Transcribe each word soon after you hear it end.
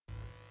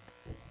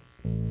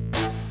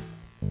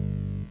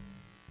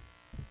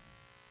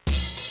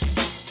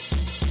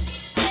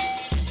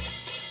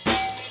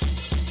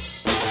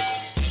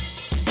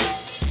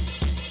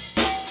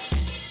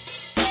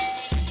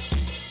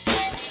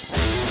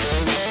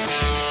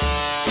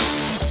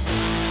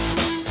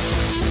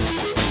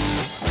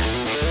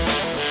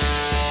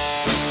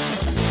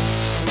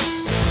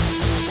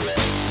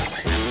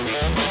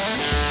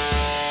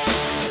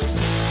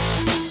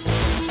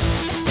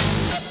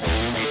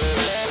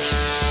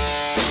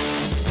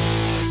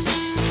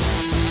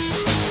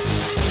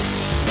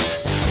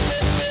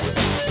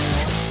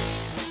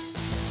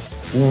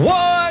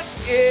What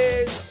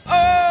is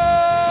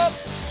up,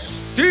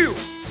 Steel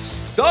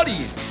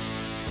Studians?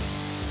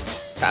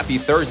 Happy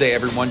Thursday,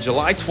 everyone.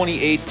 July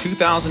 28,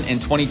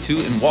 2022,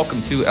 and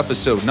welcome to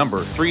episode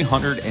number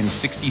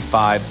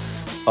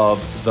 365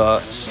 of the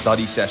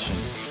study session.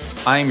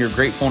 I am your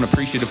grateful and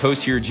appreciative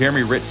host here,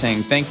 Jeremy Ritt,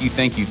 saying thank you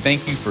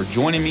for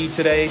joining me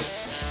today.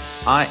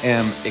 I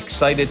am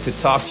excited to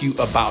talk to you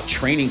about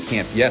training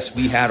camp. Yes,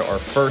 we had our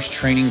first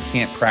training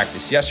camp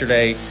practice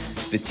yesterday.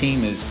 The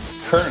team is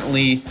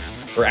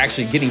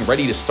actually getting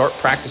ready to start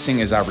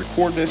practicing as I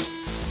record this,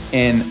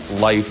 and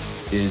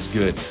life is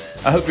good.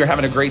 I hope you're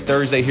having a great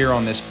Thursday here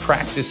on this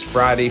Practice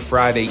Friday,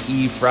 Friday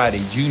Eve,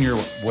 Friday Junior,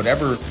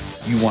 whatever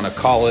you want to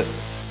call it.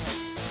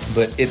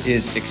 But it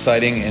is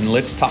exciting, and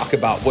let's talk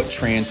about what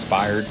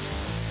transpired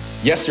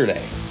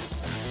yesterday.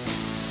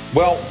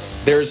 Well,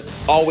 there's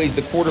always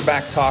the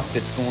quarterback talk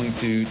that's going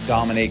to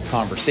dominate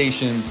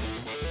conversation.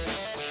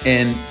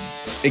 And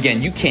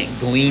again, you can't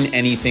glean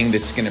anything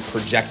that's going to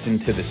project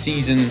into the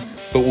season.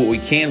 But what we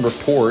can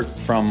report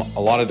from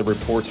a lot of the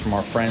reports from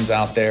our friends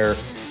out there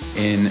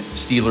in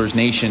Steelers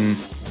Nation,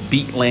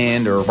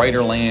 Beatland or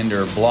Writerland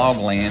or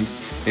Blogland,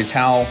 is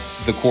how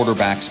the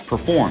quarterbacks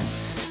perform.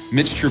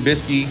 Mitch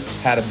Trubisky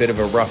had a bit of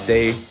a rough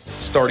day,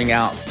 starting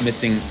out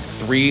missing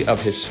 3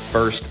 of his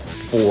first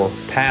 4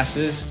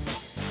 passes.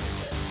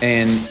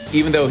 And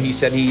even though he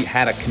said he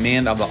had a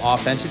command of the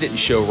offense, it didn't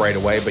show right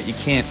away, but you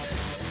can't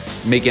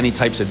make any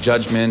types of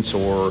judgments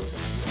or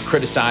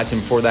criticize him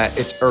for that.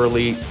 It's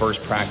early,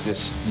 first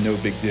practice, no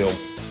big deal.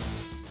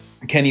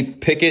 Kenny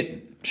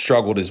Pickett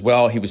struggled as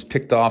well. He was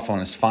picked off on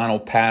his final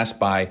pass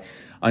by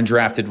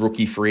undrafted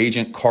rookie free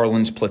agent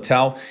Carlins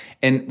Platel.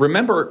 And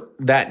remember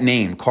that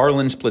name,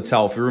 Carlins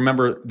Platel. If you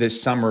remember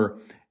this summer,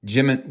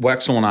 Jim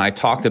Wexel and I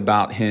talked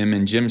about him,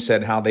 and Jim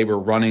said how they were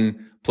running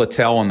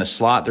Platel on the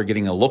slot. They're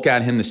getting a look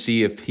at him to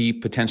see if he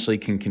potentially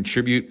can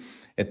contribute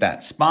at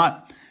that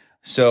spot.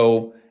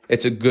 So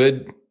it's a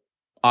good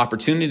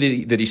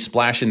opportunity that he's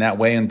splashing that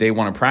way on day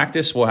 1 of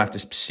practice. We'll have to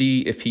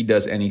see if he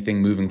does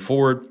anything moving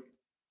forward.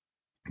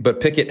 But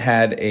Pickett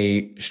had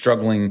a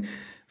struggling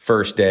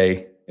first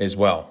day as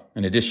well,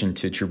 in addition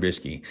to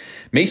Trubisky.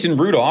 Mason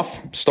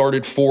Rudolph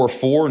started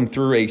 4-4 and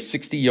threw a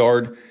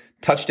 60-yard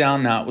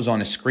touchdown. Now, it was on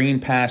a screen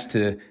pass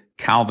to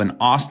Calvin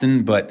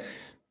Austin, but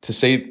to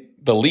say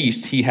the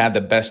least, he had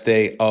the best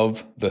day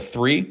of the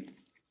 3.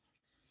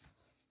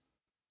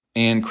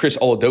 And Chris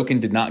Oladokun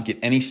did not get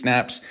any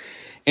snaps.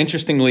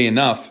 Interestingly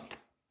enough,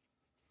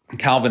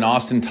 Calvin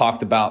Austin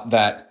talked about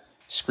that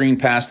screen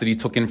pass that he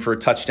took in for a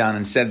touchdown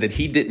and said that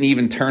he didn't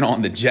even turn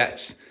on the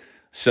jets.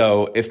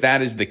 So if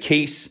that is the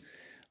case,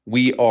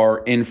 we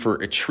are in for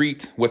a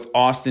treat with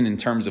Austin in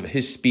terms of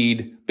his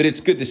speed. But it's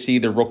good to see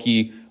the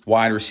rookie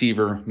wide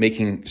receiver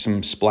making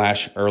some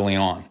splash early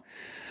on.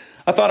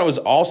 I thought it was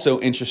also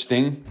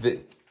interesting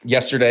that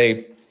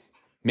yesterday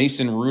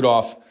Mason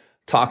Rudolph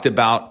talked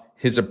about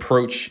his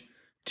approach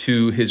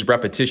to his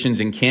repetitions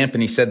in camp,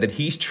 and he said that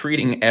he's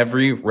treating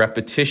every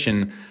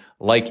repetition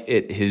like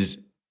it is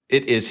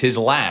his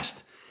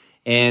last.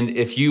 And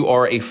if you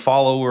are a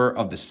follower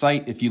of the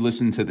site, if you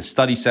listen to the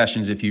study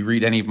sessions, if you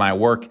read any of my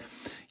work,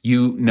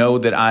 you know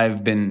that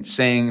I've been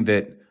saying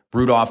that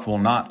Rudolph will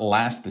not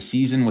last the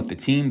season with the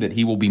team, that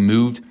he will be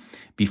moved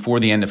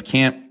before the end of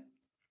camp.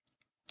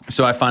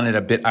 So I find it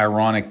a bit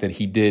ironic that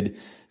he did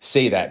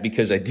say that,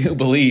 because I do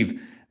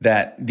believe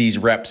that these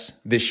reps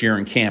this year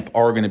in camp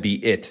are going to be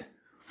it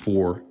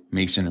for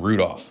Mason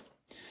Rudolph.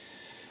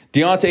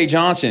 Deontay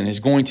Johnson is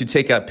going to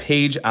take a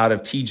page out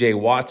of TJ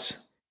Watt's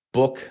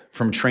book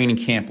from training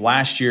camp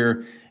last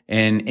year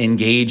and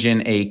engage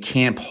in a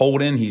camp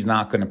hold-in. He's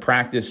not going to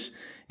practice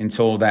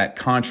until that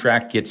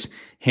contract gets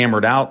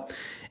hammered out.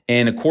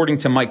 And according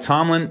to Mike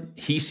Tomlin,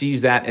 he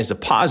sees that as a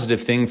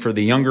positive thing for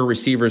the younger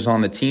receivers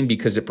on the team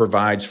because it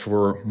provides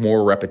for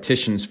more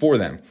repetitions for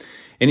them.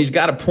 And he's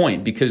got a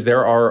point, because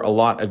there are a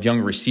lot of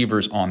young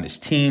receivers on this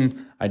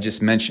team. I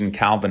just mentioned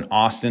Calvin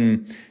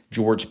Austin.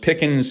 George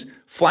Pickens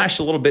flashed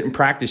a little bit in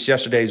practice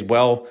yesterday as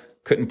well.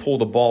 Couldn't pull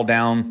the ball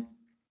down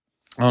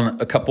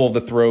on a couple of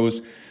the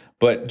throws.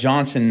 But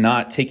Johnson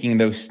not taking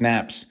those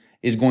snaps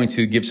is going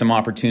to give some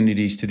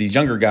opportunities to these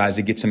younger guys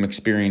to get some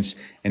experience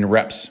and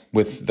reps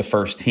with the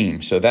first team.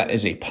 So that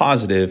is a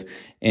positive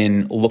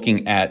in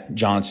looking at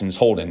Johnson's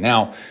holding.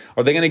 Now,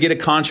 are they going to get a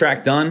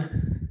contract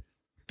done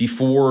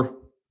before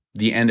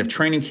the end of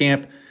training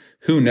camp?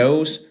 Who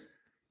knows?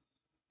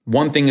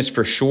 One thing is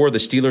for sure, the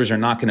Steelers are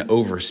not going to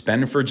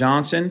overspend for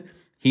Johnson.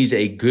 He's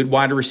a good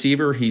wide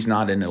receiver. He's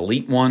not an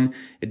elite one.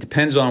 It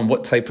depends on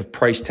what type of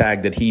price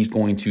tag that he's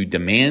going to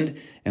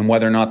demand and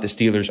whether or not the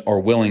Steelers are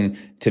willing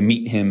to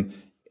meet him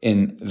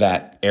in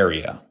that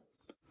area.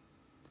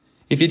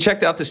 If you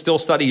checked out the Still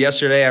Study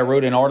yesterday, I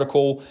wrote an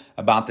article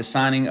about the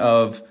signing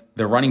of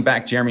the running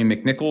back Jeremy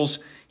McNichols.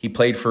 He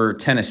played for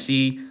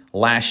Tennessee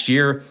last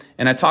year,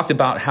 and I talked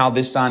about how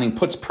this signing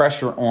puts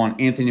pressure on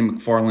Anthony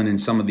McFarland and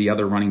some of the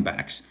other running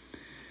backs.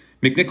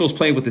 McNichols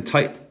played with the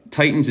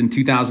Titans in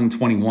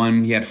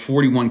 2021. He had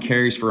 41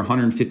 carries for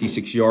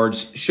 156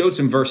 yards, showed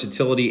some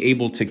versatility,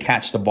 able to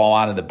catch the ball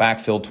out of the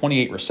backfield,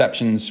 28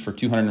 receptions for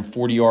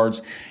 240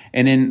 yards.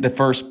 And in the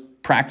first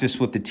practice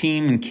with the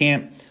team in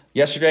camp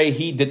yesterday,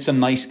 he did some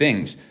nice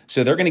things.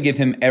 So they're going to give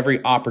him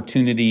every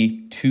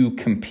opportunity to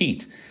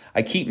compete.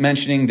 I keep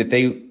mentioning that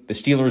the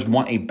Steelers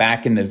want a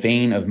back in the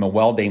vein of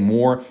Mewelde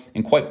Moore,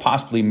 and quite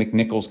possibly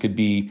McNichols could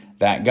be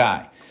that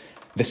guy.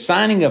 The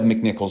signing of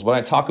McNichols, what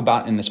I talk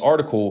about in this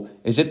article,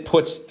 is it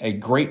puts a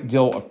great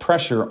deal of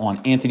pressure on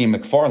Anthony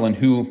McFarland,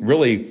 who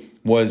really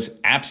was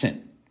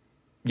absent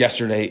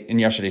in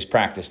yesterday's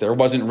practice. There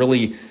wasn't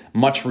really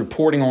much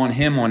reporting on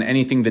him on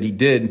anything that he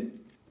did.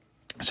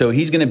 So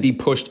he's going to be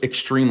pushed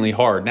extremely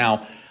hard.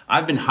 Now,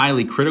 I've been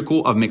highly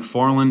critical of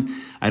McFarland.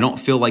 I don't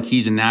feel like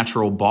he's a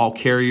natural ball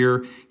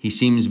carrier. He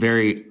seems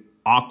very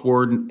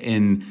awkward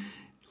and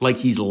like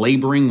he's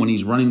laboring when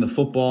he's running the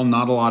football,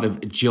 not a lot of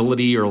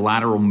agility or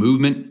lateral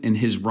movement in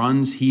his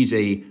runs. He's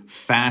a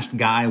fast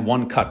guy,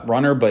 one-cut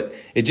runner, but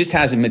it just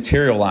hasn't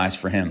materialized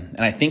for him.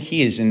 And I think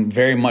he is in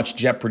very much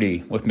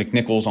jeopardy with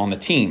McNichols on the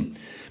team.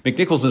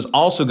 McNichols is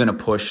also going to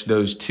push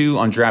those two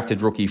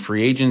undrafted rookie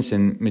free agents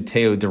in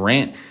Mateo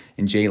Durant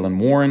and Jaylen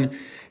Warren.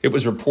 It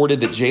was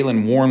reported that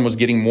Jaylen Warren was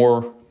getting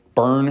more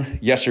burn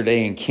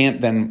yesterday in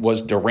camp than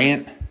was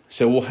Durant.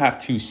 So we'll have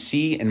to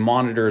see and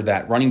monitor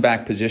that running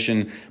back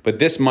position. But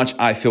this much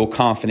I feel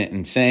confident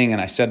in saying,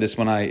 and I said this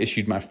when I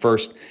issued my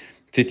first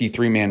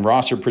 53-man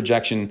roster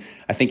projection,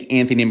 I think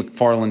Anthony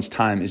McFarland's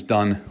time is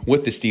done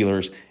with the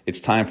Steelers.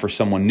 It's time for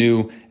someone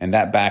new, and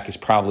that back is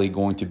probably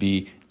going to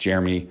be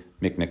Jeremy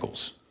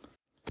McNichols.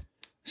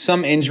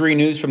 Some injury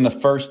news from the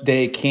first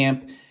day of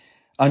camp.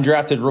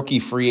 Undrafted rookie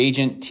free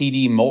agent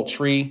TD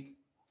Moultrie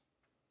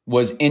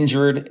was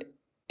injured.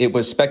 It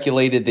was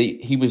speculated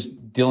that he was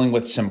dealing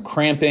with some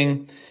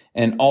cramping,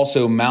 and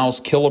also Miles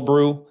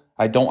Killebrew.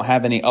 I don't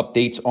have any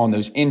updates on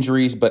those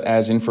injuries, but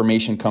as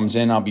information comes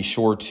in, I'll be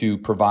sure to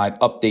provide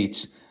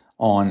updates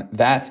on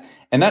that.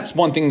 And that's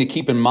one thing to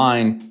keep in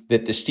mind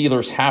that the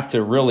Steelers have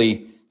to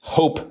really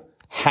hope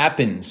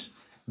happens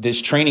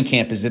this training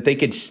camp, is that they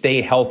could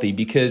stay healthy,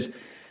 because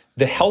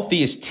the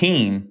healthiest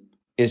team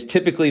is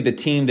typically the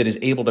team that is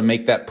able to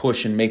make that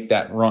push and make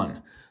that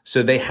run.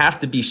 So they have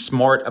to be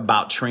smart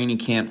about training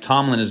camp.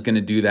 Tomlin is going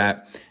to do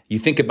that. You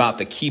think about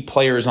the key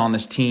players on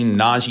this team,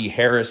 Najee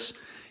Harris.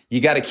 You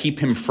got to keep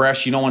him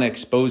fresh. You don't want to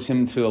expose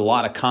him to a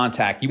lot of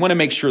contact. You want to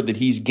make sure that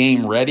he's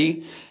game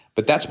ready.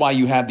 But that's why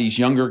you have these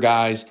younger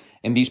guys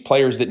and these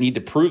players that need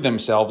to prove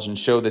themselves and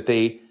show that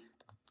they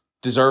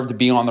deserve to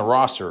be on the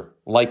roster,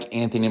 like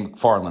Anthony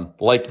McFarland,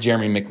 like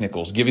Jeremy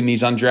McNichols, giving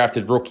these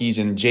undrafted rookies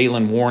and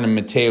Jaylen Warren and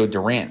Mateo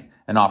Durant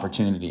an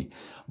opportunity.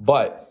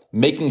 But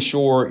making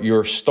sure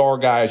your star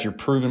guys, your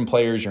proven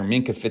players, your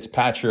Minkah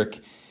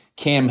Fitzpatrick,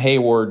 Cam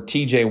Hayward,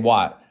 TJ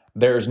Watt,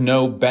 there's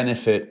no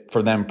benefit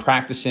for them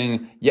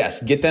practicing.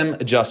 Yes, get them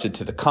adjusted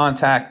to the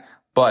contact,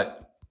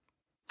 but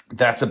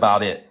that's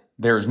about it.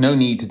 There is no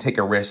need to take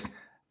a risk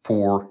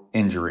for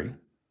injury.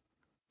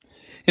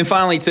 And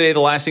finally, today, the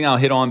last thing I'll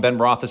hit on, Ben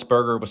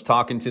Roethlisberger was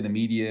talking to the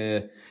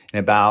media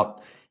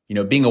about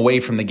being away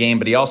from the game,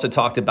 but he also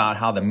talked about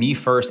how the me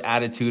first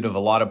attitude of a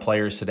lot of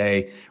players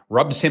today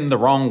rubs him the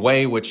wrong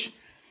way, which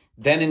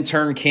then in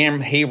turn, Cam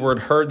Hayward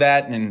heard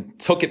that and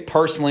took it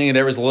personally.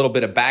 There was a little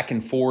bit of back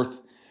and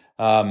forth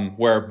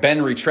where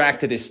Ben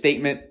retracted his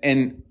statement.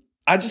 And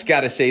I just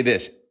got to say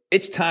this,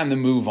 it's time to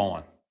move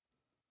on.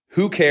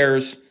 Who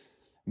cares?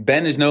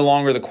 Ben is no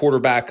longer the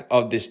quarterback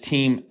of this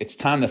team. It's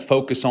time to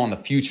focus on the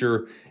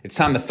future. It's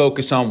time to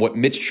focus on what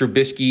Mitch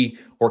Trubisky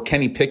or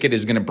Kenny Pickett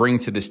is going to bring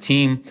to this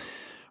team.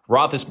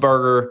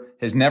 Roethlisberger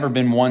has never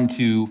been one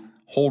to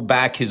hold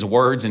back his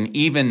words, and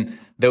even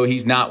though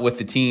he's not with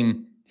the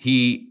team,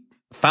 he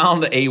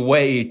found a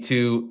way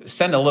to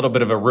send a little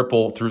bit of a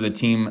ripple through the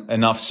team,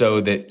 enough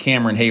so that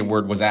Cameron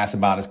Hayward was asked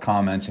about his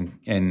comments,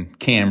 and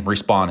Cam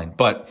responded.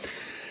 But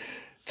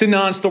it's a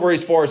non-story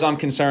as far as I'm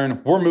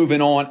concerned. We're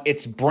moving on.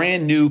 It's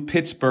brand new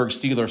Pittsburgh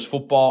Steelers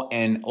football,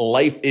 and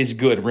life is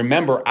good.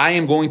 Remember, I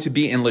am going to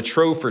be in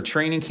Latrobe for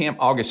training camp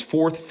August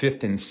 4th,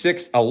 5th, and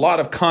 6th. A lot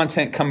of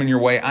content coming your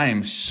way. I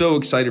am so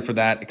excited for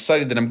that.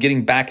 Excited that I'm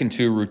getting back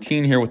into a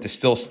routine here with the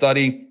Still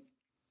Study.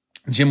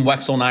 Jim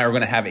Wexell and I are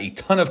going to have a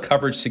ton of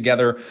coverage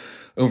together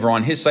over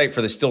on his site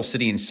for the Still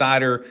City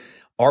Insider.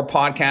 Our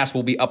podcast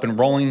will be up and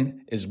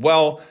rolling as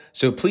well.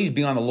 So please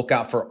be on the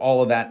lookout for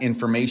all of that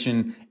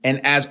information.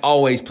 And as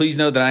always, please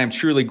know that I am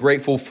truly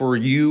grateful for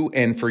you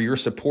and for your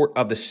support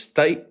of the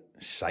site,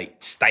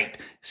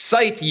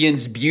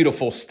 Yin's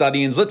beautiful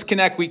studyings. Let's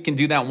connect. We can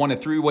do that one of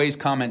three ways.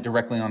 Comment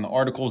directly on the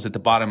articles at the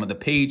bottom of the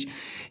page.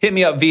 Hit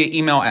me up via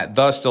email at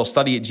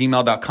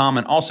thestillstudy@gmail.com,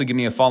 and also give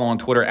me a follow on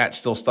Twitter at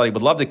stillstudy.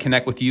 Would love to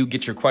connect with you,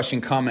 get your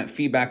question, comment,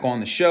 feedback on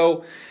the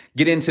show.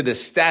 Get into the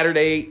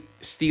Saturday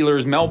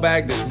Steelers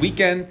mailbag this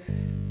weekend.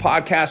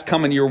 Podcast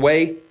coming your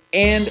way.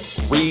 And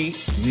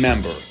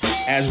remember,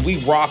 as we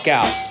rock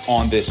out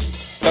on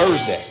this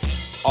Thursday,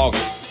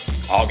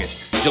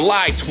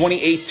 July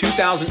 28th,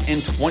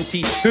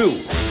 2022,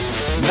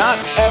 not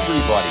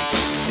everybody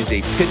is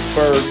a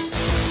Pittsburgh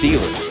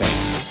Steelers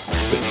fan.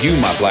 But you,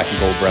 my black and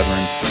gold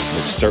brethren,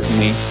 most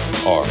certainly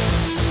are.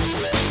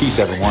 Peace,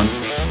 everyone.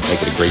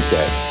 Make it a great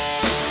day.